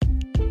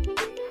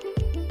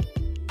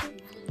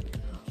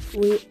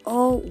We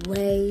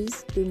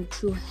always been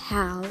through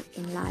hell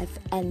in life,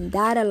 and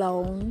that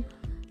alone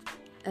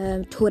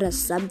taught us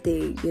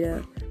something.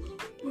 There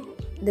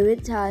were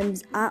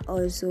times I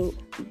also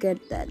get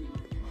that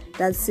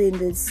scene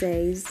that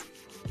says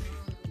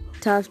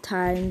tough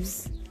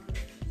times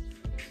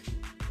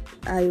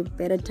are your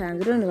better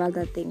times. I don't know what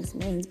that thing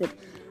means, but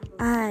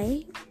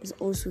I was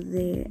also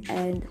there,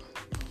 and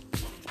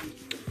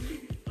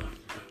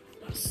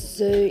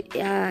so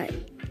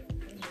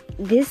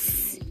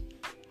this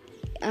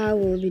I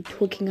will be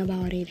talking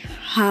about it,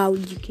 how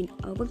you can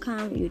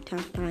overcome your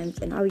tough times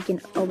and how you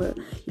can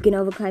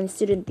overcome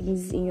certain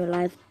things in your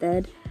life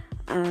that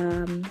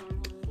are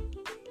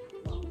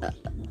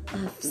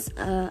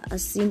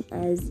seen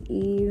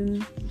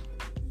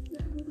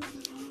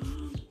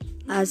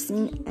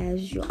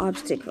as your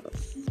obstacle.